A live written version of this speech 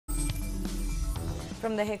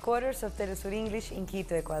From the headquarters of Telesur English in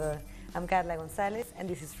Quito, Ecuador, I'm Carla González, and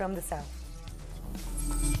this is From the South.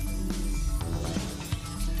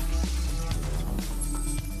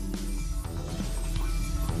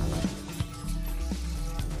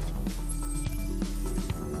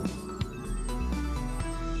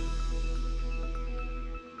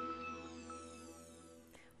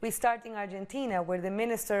 We start in Argentina, where the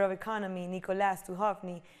Minister of Economy, Nicolás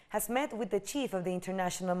Duhovny, has met with the chief of the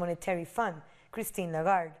International Monetary Fund, Christine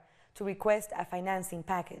Lagarde, to request a financing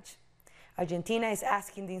package. Argentina is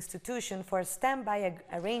asking the institution for a standby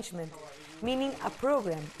arrangement, meaning a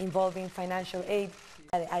program involving financial aid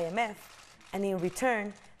by the IMF, and in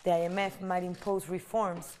return, the IMF might impose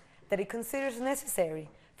reforms that it considers necessary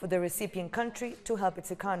for the recipient country to help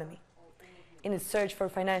its economy. In its search for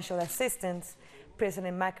financial assistance,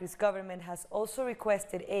 President Macri's government has also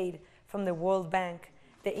requested aid from the World Bank,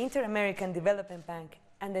 the Inter-American Development Bank,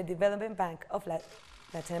 and the Development Bank of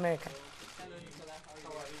Latin America.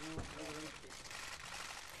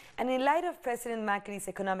 And in light of President Macri's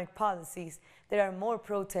economic policies, there are more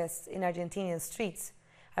protests in Argentinian streets.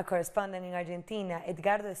 Our correspondent in Argentina,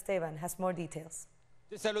 Edgardo Esteban, has more details.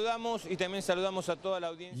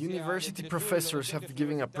 University professors have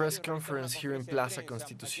given a press conference here in Plaza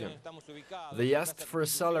Constitución. They asked for a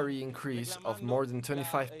salary increase of more than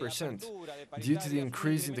 25% due to the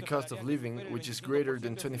increase in the cost of living, which is greater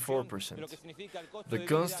than 24%. The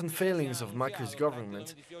constant failings of Macri's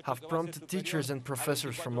government have prompted teachers and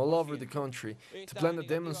professors from all over the country to plan a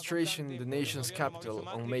demonstration in the nation's capital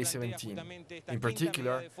on May 17. In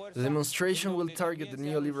particular, the demonstration will target the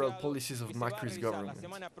neoliberal policies of Macri's government.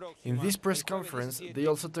 In this press conference, they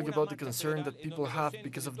also talk about the concern that people have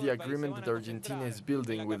because of the agreement that Argentina is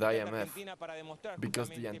building with IMF, because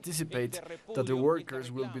they anticipate that the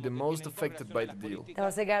workers will be the most affected by the deal. That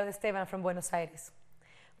was Edgardo Esteban from Buenos Aires.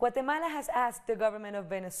 Guatemala has asked the government of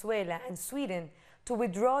Venezuela and Sweden to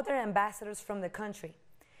withdraw their ambassadors from the country.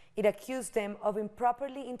 It accused them of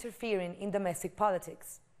improperly interfering in domestic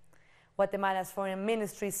politics. Guatemala's foreign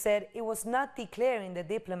ministry said it was not declaring the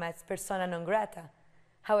diplomats persona non grata.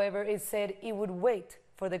 However, it said it would wait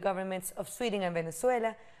for the governments of Sweden and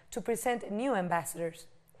Venezuela to present new ambassadors.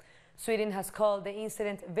 Sweden has called the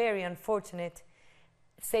incident very unfortunate,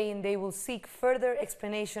 saying they will seek further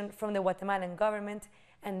explanation from the Guatemalan government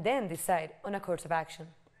and then decide on a course of action.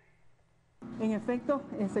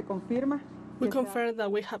 We confirm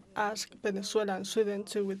that we have asked Venezuela and Sweden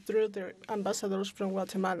to withdraw their ambassadors from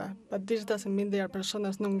Guatemala, but this doesn't mean they are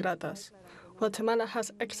personas non gratas. Guatemala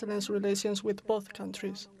has excellent relations with both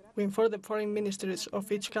countries. We informed the foreign ministries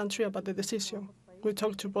of each country about the decision. We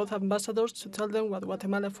talked to both ambassadors to tell them what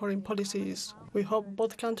Guatemala's foreign policy is. We hope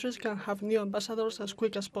both countries can have new ambassadors as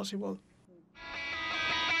quick as possible.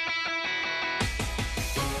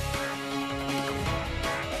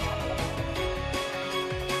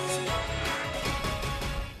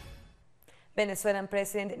 Venezuelan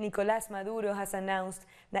President Nicolás Maduro has announced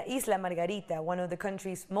that Isla Margarita, one of the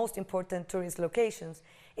country's most important tourist locations,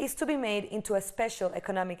 is to be made into a special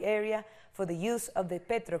economic area for the use of the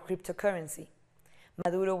petro cryptocurrency.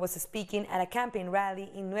 Maduro was speaking at a campaign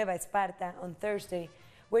rally in Nueva Esparta on Thursday,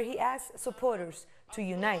 where he asked supporters to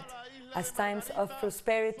unite as times of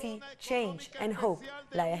prosperity, change, and hope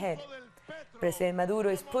lie ahead. President Maduro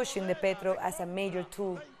is pushing the petro as a major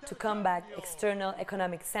tool to combat external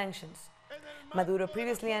economic sanctions. Maduro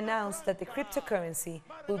previously announced that the cryptocurrency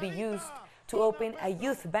will be used to open a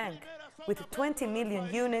youth bank with 20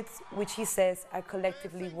 million units, which he says are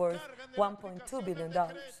collectively worth $1.2 billion.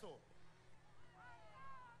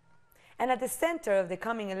 And at the center of the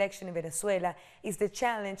coming election in Venezuela is the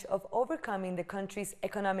challenge of overcoming the country's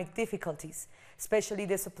economic difficulties, especially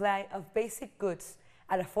the supply of basic goods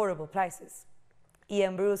at affordable prices.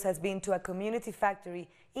 Ian Bruce has been to a community factory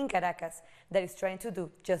in Caracas that is trying to do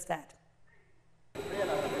just that.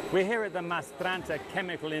 We're here at the Mastranta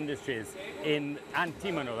Chemical Industries in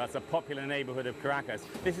Antímono, that's a popular neighborhood of Caracas.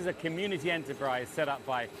 This is a community enterprise set up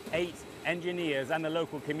by 8 engineers and the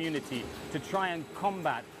local community to try and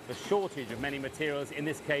combat the shortage of many materials, in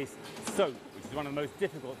this case soap, which is one of the most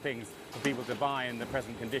difficult things for people to buy in the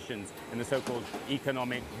present conditions in the so-called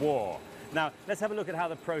economic war. Now, let's have a look at how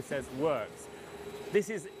the process works. This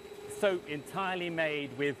is soap entirely made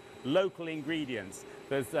with local ingredients.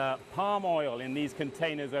 There's palm oil in these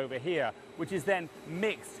containers over here, which is then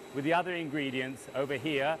mixed with the other ingredients over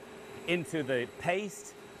here into the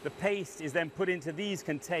paste. The paste is then put into these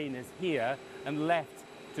containers here and left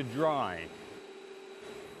to dry.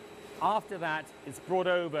 After that, it's brought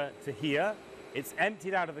over to here. It's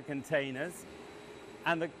emptied out of the containers,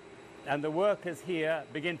 and the workers here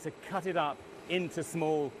begin to cut it up into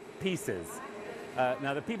small pieces.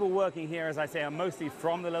 Now, the people working here, as I say, are mostly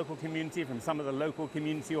from the local community, from some of the local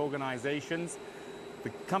community organizations. The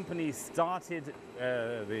company started,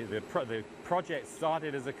 the project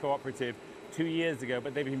started as a cooperative 2 years ago,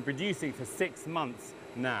 but they've been producing for 6 months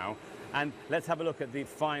now. And let's have a look at the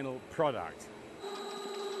final product.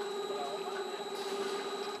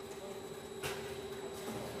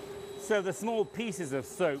 So the small pieces of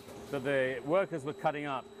soap that the workers were cutting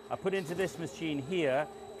up are put into this machine here,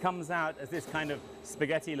 comes out as this kind of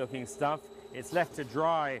spaghetti-looking stuff. It's left to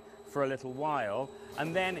dry for a little while,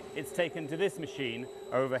 and then it's taken to this machine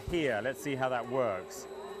over here. Let's see how that works.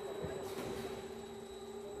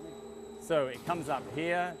 So it comes up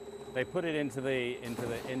here. They put it into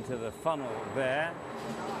the funnel there,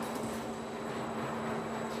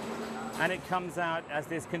 and it comes out as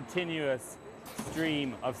this continuous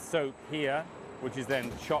stream of soap here, which is then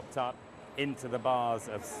chopped up into the bars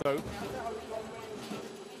of soap.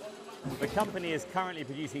 The company is currently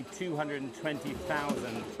producing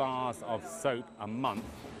 220,000 bars of soap a month.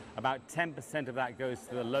 About 10% of that goes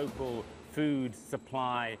to the local food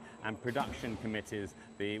supply and production committees,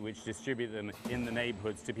 which distribute them in the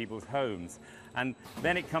neighborhoods to people's homes. And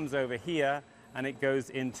then it comes over here and it goes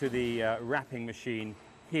into the wrapping machine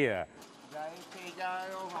here.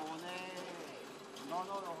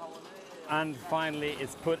 And finally,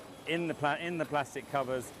 it's put in the plastic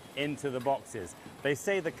covers into the boxes. They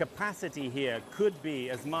say the capacity here could be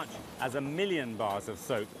as much as 1 million bars of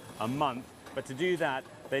soap a month, but to do that,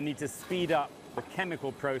 they need to speed up the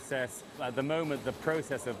chemical process. At the moment, the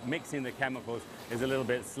process of mixing the chemicals is a little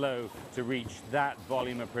bit slow to reach that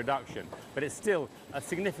volume of production. But it's still a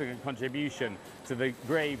significant contribution to the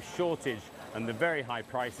grave shortage and the very high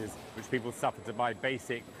prices which people suffer to buy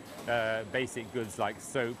basic goods like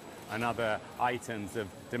soap and other items of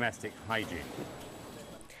domestic hygiene.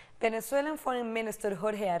 Venezuelan Foreign Minister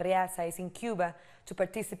Jorge Arreaza is in Cuba to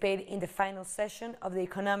participate in the final session of the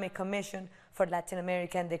Economic Commission for Latin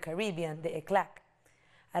America and the Caribbean, the ECLAC.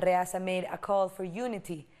 Arreaza made a call for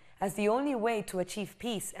unity as the only way to achieve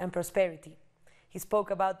peace and prosperity. He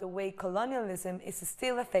spoke about the way colonialism is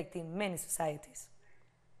still affecting many societies.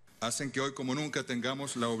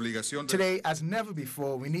 Today, as never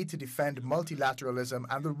before, we need to defend multilateralism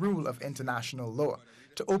and the rule of international law,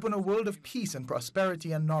 to open a world of peace and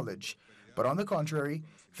prosperity and knowledge. But on the contrary,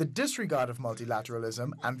 the disregard of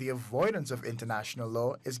multilateralism and the avoidance of international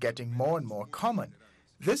law is getting more and more common.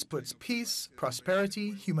 This puts peace,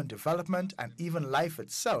 prosperity, human development, and even life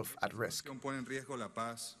itself at risk.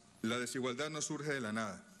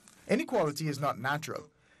 Inequality is not natural.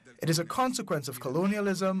 It is a consequence of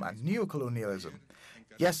colonialism and neocolonialism.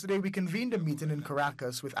 Yesterday, we convened a meeting in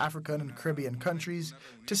Caracas with African and Caribbean countries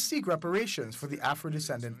to seek reparations for the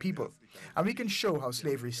Afro-descendant people, and we can show how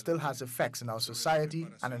slavery still has effects in our society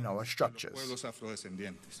and in our structures.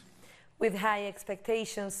 With high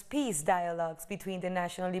expectations, peace dialogues between the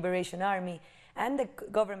National Liberation Army and the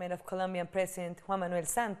government of Colombian President Juan Manuel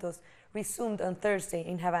Santos resumed on Thursday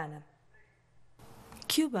in Havana.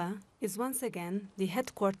 Cuba is once again the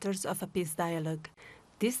headquarters of a peace dialogue,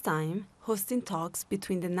 this time hosting talks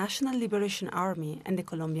between the National Liberation Army and the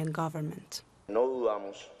Colombian government.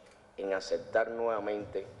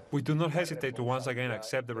 We do not hesitate to once again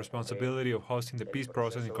accept the responsibility of hosting the peace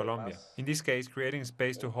process in Colombia, in this case creating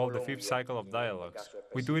space to hold the 5th cycle of dialogues.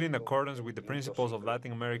 We do it in accordance with the principles of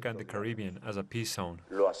Latin America and the Caribbean as a peace zone.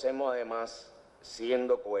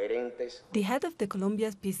 The head of the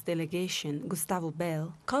Colombia's peace delegation, Gustavo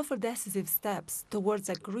Bell, called for decisive steps towards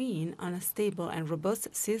agreeing on a stable and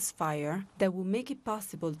robust ceasefire that will make it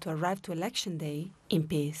possible to arrive to election day in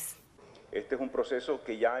peace.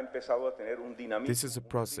 This is a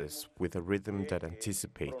process with a rhythm that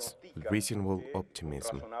anticipates, with reasonable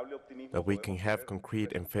optimism, that we can have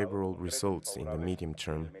concrete and favorable results in the medium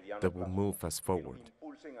term that will move us forward.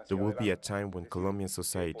 There will be a time when Colombian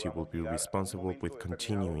society will be responsible with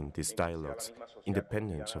continuing these dialogues,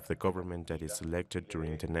 independent of the government that is elected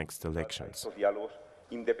during the next elections.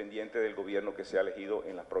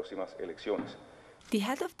 The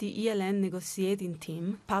head of the ELN negotiating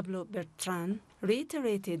team, Pablo Bertrand,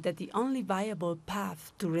 reiterated that the only viable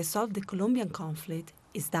path to resolve the Colombian conflict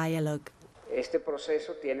is dialogue.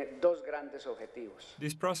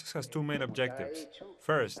 This process has two main objectives.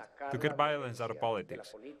 First, to get violence out of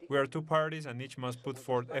politics. We are two parties and each must put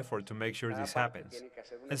forth effort to make sure this happens.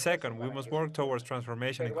 And second, we must work towards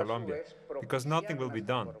transformation in Colombia, because nothing will be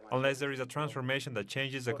done unless there is a transformation that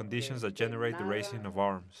changes the conditions that generate the raising of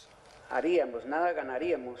arms.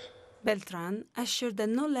 Beltran assured that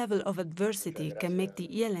no level of adversity can make the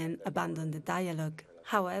ELN abandon the dialogue.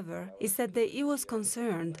 However, he said that he was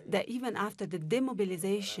concerned that even after the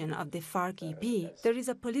demobilization of the FARC-EP, there is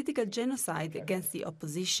a political genocide against the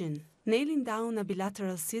opposition. Nailing down a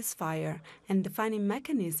bilateral ceasefire and defining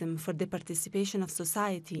mechanism for the participation of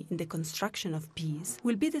society in the construction of peace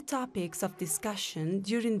will be the topics of discussion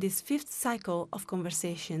during this fifth cycle of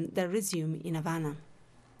conversation that resume in Havana.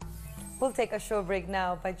 We'll take a short break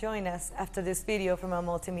now, but join us after this video from our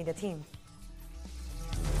multimedia team.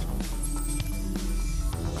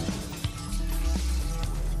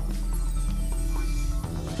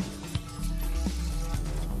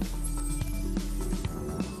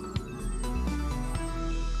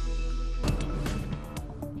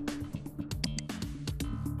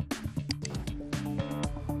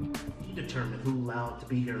 Determine who's allowed to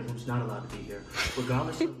be here and who's not allowed to be here,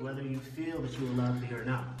 regardless of whether you feel that you're allowed to be here or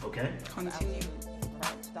not, okay? Continue.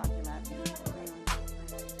 Document.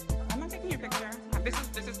 I'm not taking your picture. This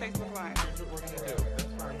is Facebook Live. Here's what we're gonna do. That's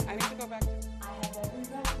fine. I need to go back to... I have every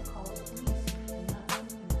right to call the police.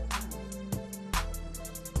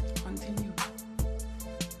 Continue.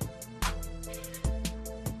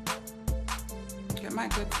 Get my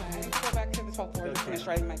good side. I need to go back to the 12th floor and finish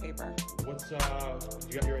writing my paper. What's, you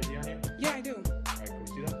got your ID on you? Yeah, I do. All right, can we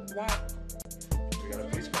see that? Why? We got a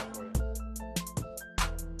police call for you.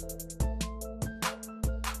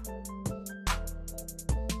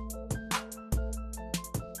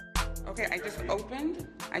 Okay, I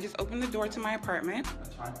just opened the door to my apartment.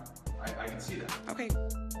 That's fine. I can see that. Okay.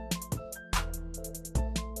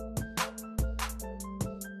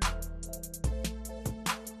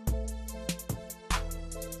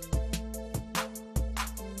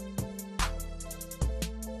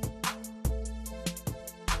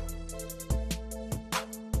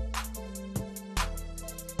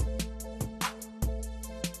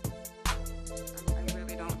 I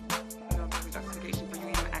really don't know if there's a justification for you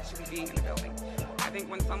even actually being in the building. I think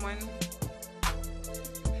when someone...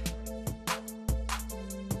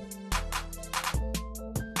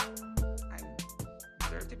 I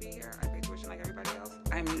deserve to be here. I pay tuition like everybody else.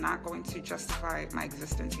 I'm not going to justify my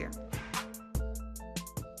existence here.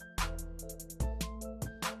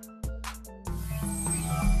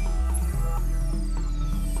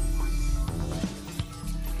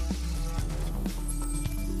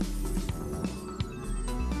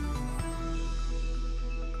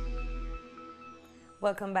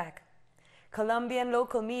 Welcome back. Colombian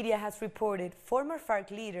local media has reported former FARC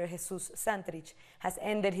leader Jesus Santrich has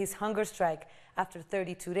ended his hunger strike after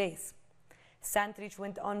 32 days. Santrich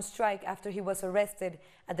went on strike after he was arrested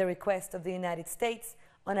at the request of the United States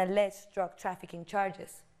on alleged drug trafficking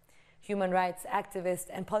charges. Human rights activists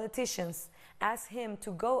and politicians asked him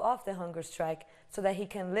to go off the hunger strike so that he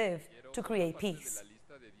can live to create peace.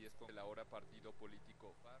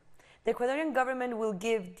 The Ecuadorian government will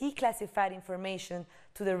give declassified information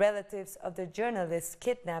to the relatives of the journalists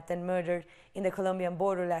kidnapped and murdered in the Colombian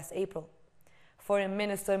border last April. Foreign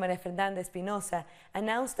Minister María Fernanda Espinosa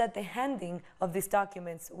announced that the handing of these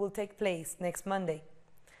documents will take place next Monday.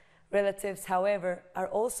 Relatives, however, are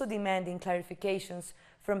also demanding clarifications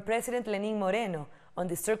from President Lenín Moreno on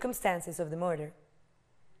the circumstances of the murder.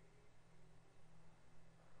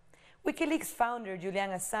 WikiLeaks founder Julian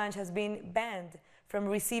Assange has been banned from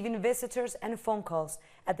receiving visitors and phone calls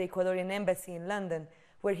at the Ecuadorian embassy in London,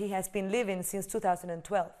 where he has been living since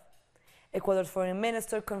 2012. Ecuador's foreign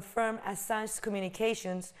minister confirmed Assange's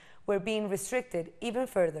communications were being restricted even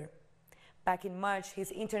further. Back in March,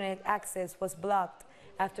 his internet access was blocked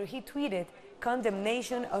after he tweeted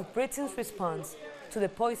condemnation of Britain's response to the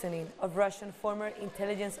poisoning of Russian former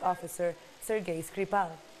intelligence officer Sergei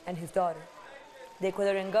Skripal and his daughter. The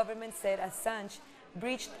Ecuadorian government said Assange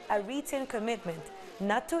breached a written commitment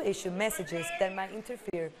not to issue messages that might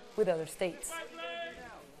interfere with other states.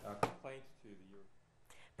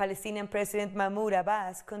 Palestinian President Mahmoud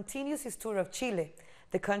Abbas continues his tour of Chile,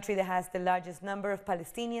 the country that has the largest number of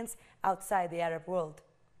Palestinians outside the Arab world.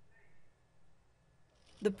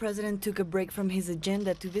 The president took a break from his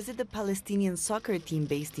agenda to visit the Palestinian soccer team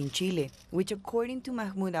based in Chile, which, according to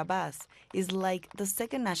Mahmoud Abbas, is like the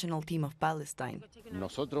second national team of Palestine.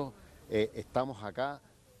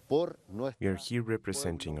 We are here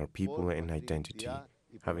representing our people and identity.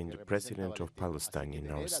 Having the president of Palestine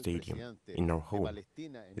in our stadium, in our home,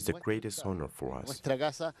 is the greatest honor for us.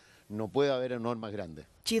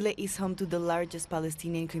 Chile is home to the largest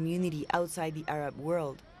Palestinian community outside the Arab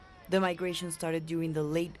world. The migration started during the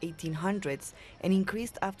late 1800s and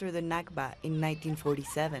increased after the Nakba in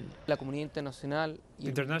 1947. The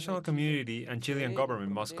international community and Chilean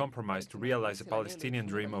government must compromise to realize the Palestinian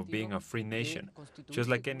dream of being a free nation, just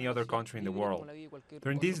like any other country in the world.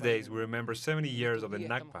 During these days, we remember 70 years of the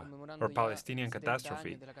Nakba, or Palestinian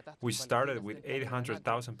catastrophe, which started with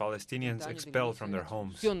 800,000 Palestinians expelled from their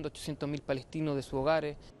homes. Farid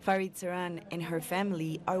Serhan and her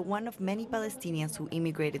family are one of many Palestinians who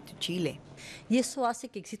immigrated to Chile. This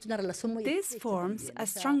forms a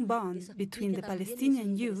strong bond between the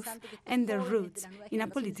Palestinian youth and their roots in a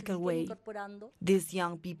political way. These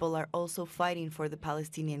young people are also fighting for the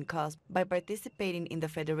Palestinian cause by participating in the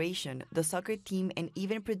federation, the soccer team, and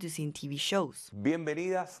even producing TV shows.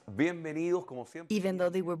 Even though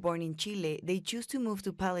they were born in Chile, they choose to move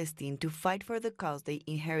to Palestine to fight for the cause they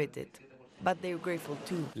inherited. But they're grateful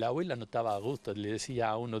too.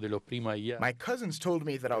 My cousins told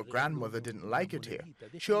me that our grandmother didn't like it here.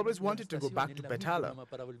 She always wanted to go back to Betala.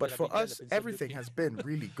 But for us, everything has been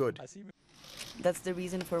really good. That's the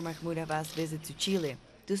reason for Mahmoud Abbas' visit to Chile,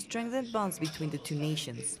 to strengthen bonds between the two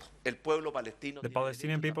nations. The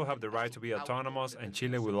Palestinian people have the right to be autonomous, and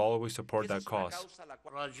Chile will always support that cause.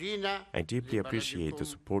 I deeply appreciate the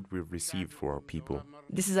support we receive for our people.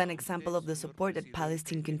 This is an example of the support that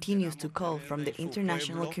Palestine continues to call from the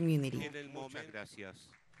international community.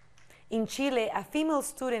 In Chile, a female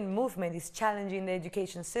student movement is challenging the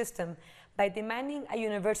education system by demanding a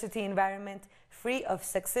university environment free of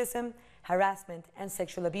sexism, harassment, and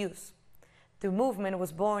sexual abuse. The movement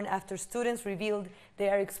was born after students revealed they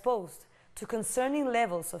are exposed to concerning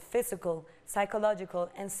levels of physical,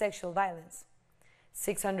 psychological, and sexual violence.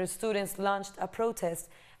 600 students launched a protest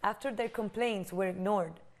after their complaints were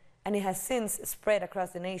ignored, and it has since spread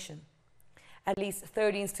across the nation. At least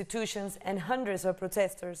 30 institutions and hundreds of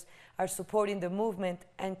protesters are supporting the movement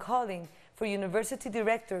and calling for university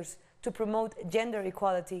directors to promote gender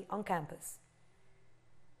equality on campus.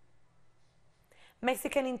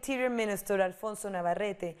 Mexican Interior Minister Alfonso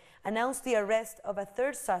Navarrete announced the arrest of a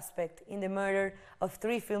third suspect in the murder of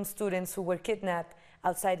 3 film students who were kidnapped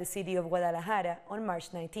outside the city of Guadalajara on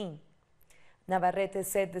March 19. Navarrete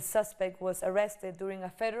said the suspect was arrested during a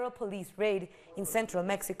federal police raid in central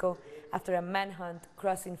Mexico after a manhunt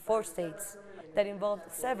crossing 4 states that involved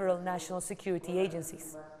several national security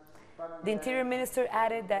agencies. The Interior Minister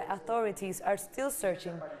added that authorities are still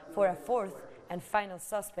searching for a 4th and final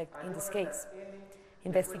suspect in this case.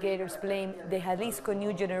 Investigators blame the Jalisco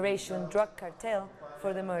New Generation drug cartel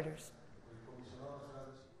for the murders.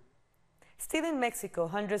 Still in Mexico,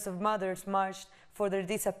 hundreds of mothers marched for their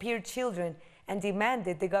disappeared children and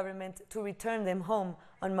demanded the government to return them home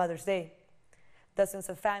on Mother's Day. Dozens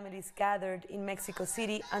of families gathered in Mexico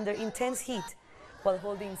City under intense heat while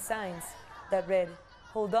holding signs that read,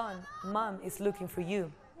 "Hold on, Mom is looking for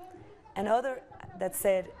you," and other that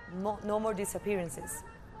said, "No more disappearances."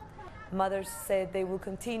 Mothers said they will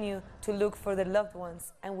continue to look for their loved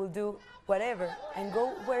ones and will do whatever and go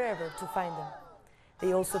wherever to find them.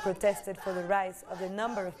 They also protested for the rise of the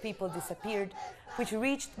number of people disappeared, which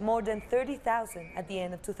reached more than 30,000 at the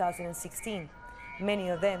end of 2016. Many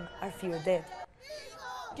of them are feared dead.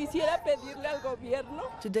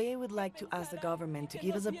 Today I would like to ask the government to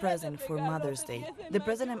give us a present for Mother's Day. The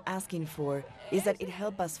present I'm asking for is that it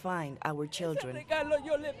help us find our children. I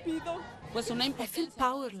feel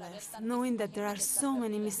powerless knowing that there are so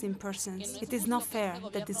many missing persons. It is not fair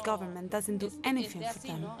that this government doesn't do anything for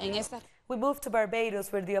them. We move to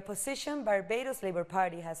Barbados, where the opposition Barbados Labour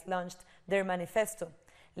Party has launched their manifesto,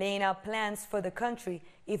 laying out plans for the country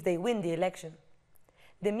if they win the election.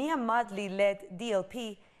 The Mia Mottley-led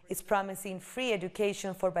DLP is promising free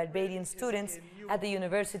education for Barbadian students at the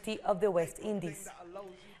University of the West Indies,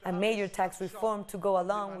 a major tax reform to go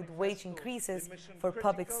along with wage increases for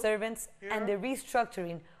public servants and the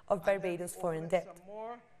restructuring of Barbados' foreign debt.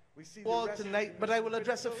 All tonight, but I will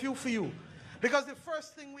address a few for you. Because the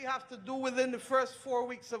first thing we have to do within the first 4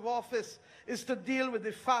 weeks of office is to deal with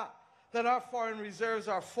the fact that our foreign reserves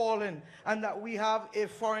are falling and that we have a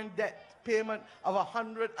foreign debt payment of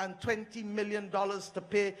 $120 million to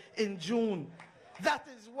pay in June. That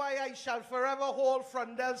is why I shall forever hold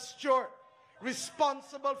Frondel Stewart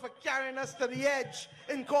responsible for carrying us to the edge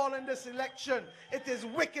in calling this election. It is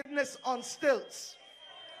wickedness on stilts.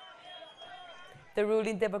 The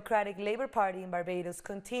ruling Democratic Labour Party in Barbados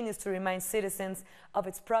continues to remind citizens of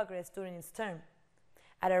its progress during its term.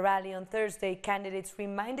 At a rally on Thursday, candidates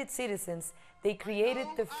reminded citizens they created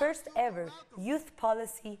the first ever youth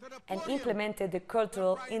policy and implemented the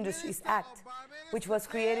Cultural Industries Act, which was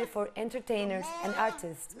created for entertainers and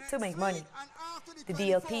artists to make money. The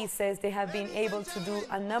DLP says they have been able to do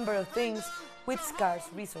a number of things with scarce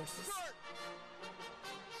resources.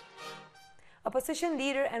 Opposition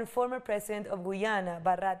leader and former president of Guyana,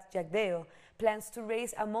 Barrat Jagdeo, plans to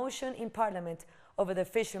raise a motion in parliament over the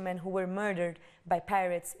fishermen who were murdered by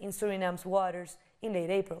pirates in Suriname's waters in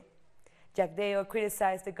late April. Jagdeo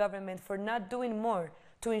criticized the government for not doing more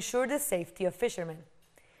to ensure the safety of fishermen.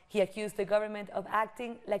 He accused the government of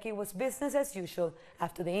acting like it was business as usual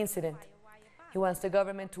after the incident. He wants the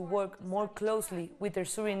government to work more closely with their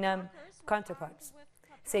Suriname counterparts,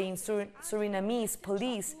 saying Surinamese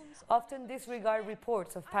police often disregard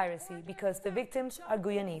reports of piracy because the victims are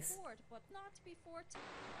Guyanese.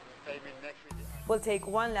 We'll take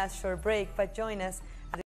one last short break, but join us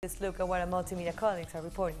as this look at what our multimedia colleagues are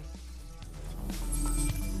reporting.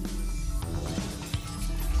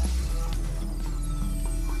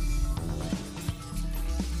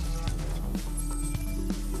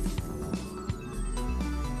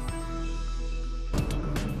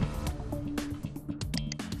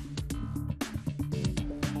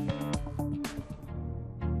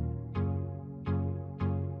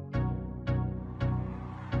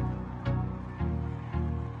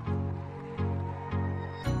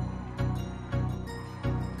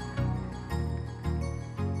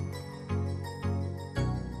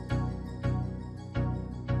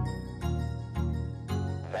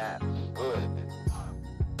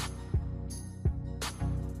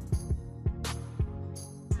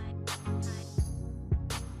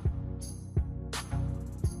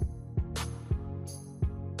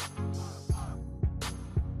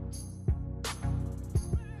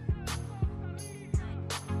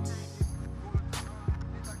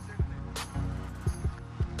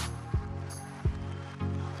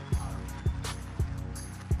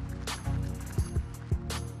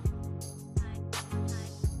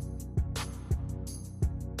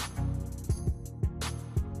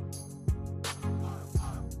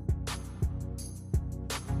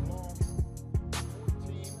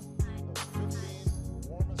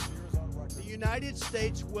 The United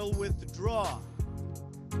States will withdraw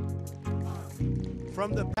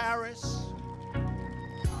from the Paris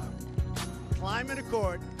Climate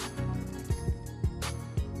Accord.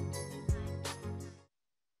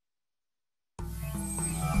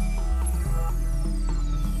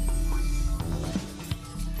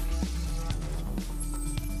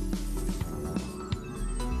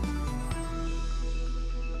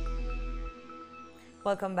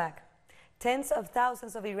 Welcome back. Tens of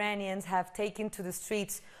thousands of Iranians have taken to the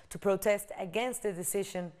streets to protest against the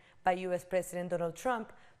decision by U.S. President Donald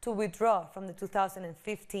Trump to withdraw from the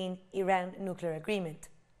 2015 Iran nuclear agreement.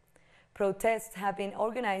 Protests have been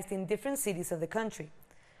organized in different cities of the country.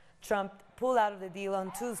 Trump pulled out of the deal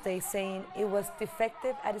on Tuesday, saying it was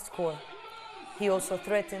defective at its core. He also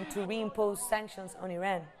threatened to reimpose sanctions on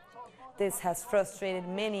Iran. This has frustrated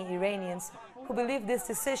many Iranians who believe this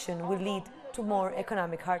decision will lead to more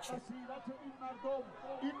economic hardship.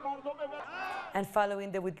 And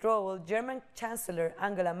following the withdrawal, German Chancellor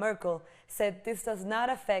Angela Merkel said this does not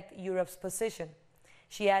affect Europe's position.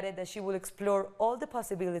 She added that she will explore all the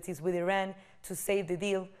possibilities with Iran to save the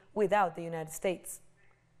deal without the United States.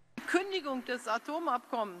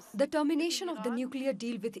 The termination of the nuclear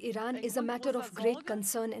deal with Iran is a matter of great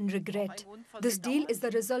concern and regret. This deal is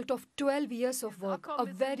the result of 12 years of work, a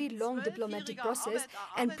very long diplomatic process,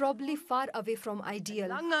 and probably far away from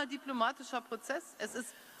ideal.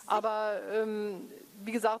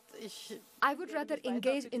 I would rather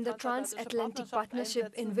engage in the transatlantic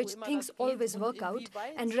partnership in which things always work out,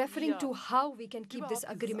 and referring to how we can keep this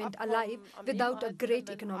agreement alive without a great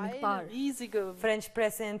economic power. French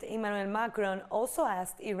President Emmanuel Macron also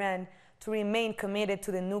asked Iran to remain committed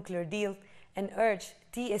to the nuclear deal and urged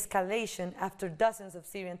de-escalation after dozens of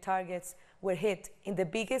Syrian targets were hit in the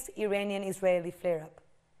biggest Iranian-Israeli flare-up.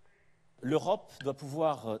 L'Europe doit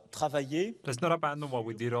pouvoir travailler. Let's not abandon what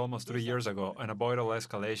we did almost 3 years ago and avoid all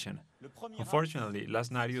escalation. Unfortunately,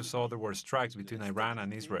 last night you saw there were strikes between Iran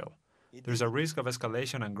and Israel. There's a risk of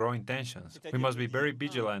escalation and growing tensions. We must be very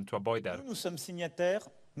vigilant to avoid that. Nous sommes signataires,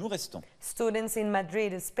 nous restons. Students in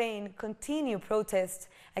Madrid, Spain, continue protests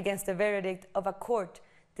against the verdict of a court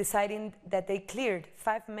deciding that they cleared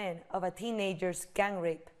 5 men of a teenager's gang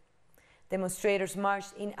rape. Demonstrators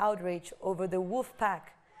marched in outrage over the Wolf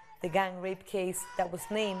Pack, the gang rape case that was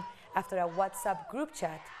named after a WhatsApp group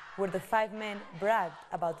chat where the 5 men bragged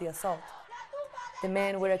about the assault. The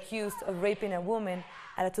men were accused of raping a woman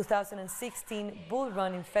at a 2016 bull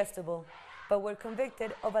running festival, but were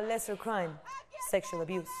convicted of a lesser crime, sexual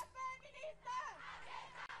abuse.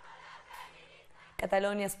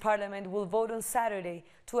 Catalonia's parliament will vote on Saturday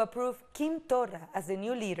to approve Quim Torra as the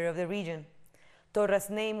new leader of the region. Torra's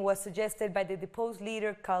name was suggested by the deposed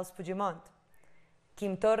leader Carles Puigdemont.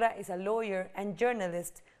 Quim Torra is a lawyer and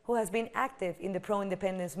journalist who has been active in the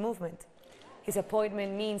pro-independence movement. His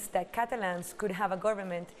appointment means that Catalans could have a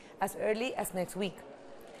government as early as next week.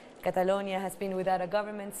 Catalonia has been without a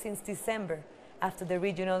government since December, after the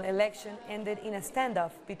regional election ended in a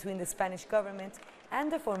standoff between the Spanish government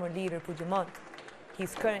and the former leader Puigdemont.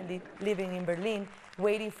 He's currently living in Berlin,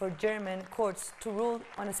 waiting for German courts to rule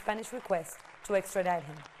on a Spanish request to extradite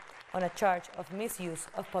him on a charge of misuse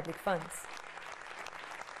of public funds.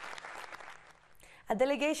 A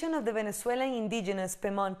delegation of the Venezuelan indigenous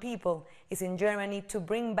Pemon people is in Germany to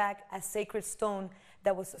bring back a sacred stone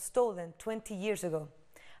that was stolen 20 years ago.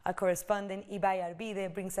 Our correspondent Ibai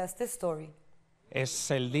Arvide brings us this story.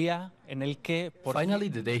 Finally,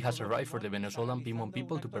 the day has arrived for the Venezuelan Pemon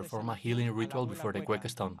people to perform a healing ritual before the Cueca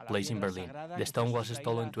stone, placed in Berlin. The stone was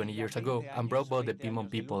stolen 20 years ago and brought both the Pemon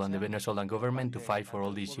people and the Venezuelan government to fight for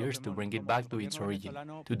all these years to bring it back to its origin.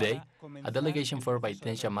 Today, a delegation formed by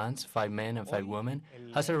 10 shamans, 5 men and 5 women,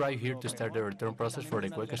 has arrived here to start the return process for the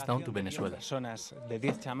Cueca stone to Venezuela.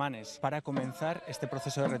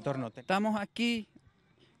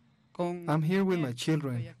 I'm here with my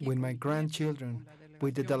children, with my grandchildren,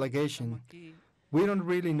 with the delegation. We don't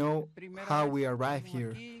really know how we arrived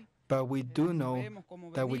here, but we do know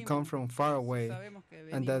that we come from far away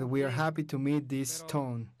and that we are happy to meet this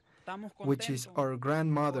stone, which is our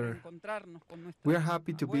grandmother. We are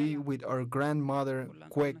happy to be with our grandmother,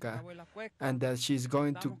 Cueca, and that she's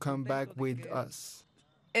going to come back with us.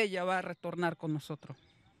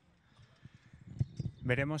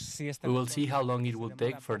 We will see how long it will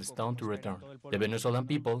take for the stone to return. The Venezuelan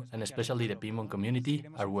people, and especially the Pemon community,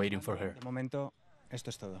 are waiting for her. That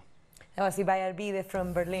was Ibai Arvide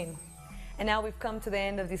from Berlin. And now we've come to the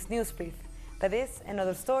end of this news brief. But this and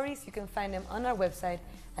other stories, you can find them on our website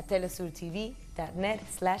at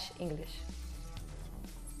telesurtv.net/English.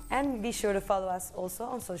 And be sure to follow us also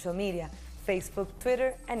on social media, Facebook,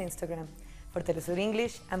 Twitter, and Instagram. For Telesur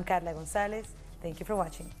English, I'm Carla Gonzalez. Thank you for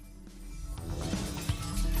watching.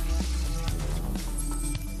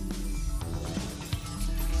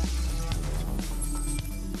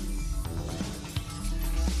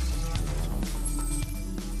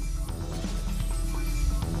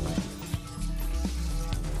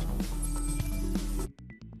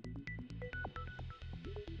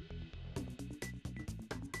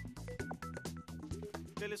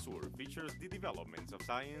 Telesur features the developments of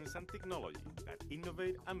science and technology that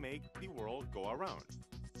innovate and make the world go around.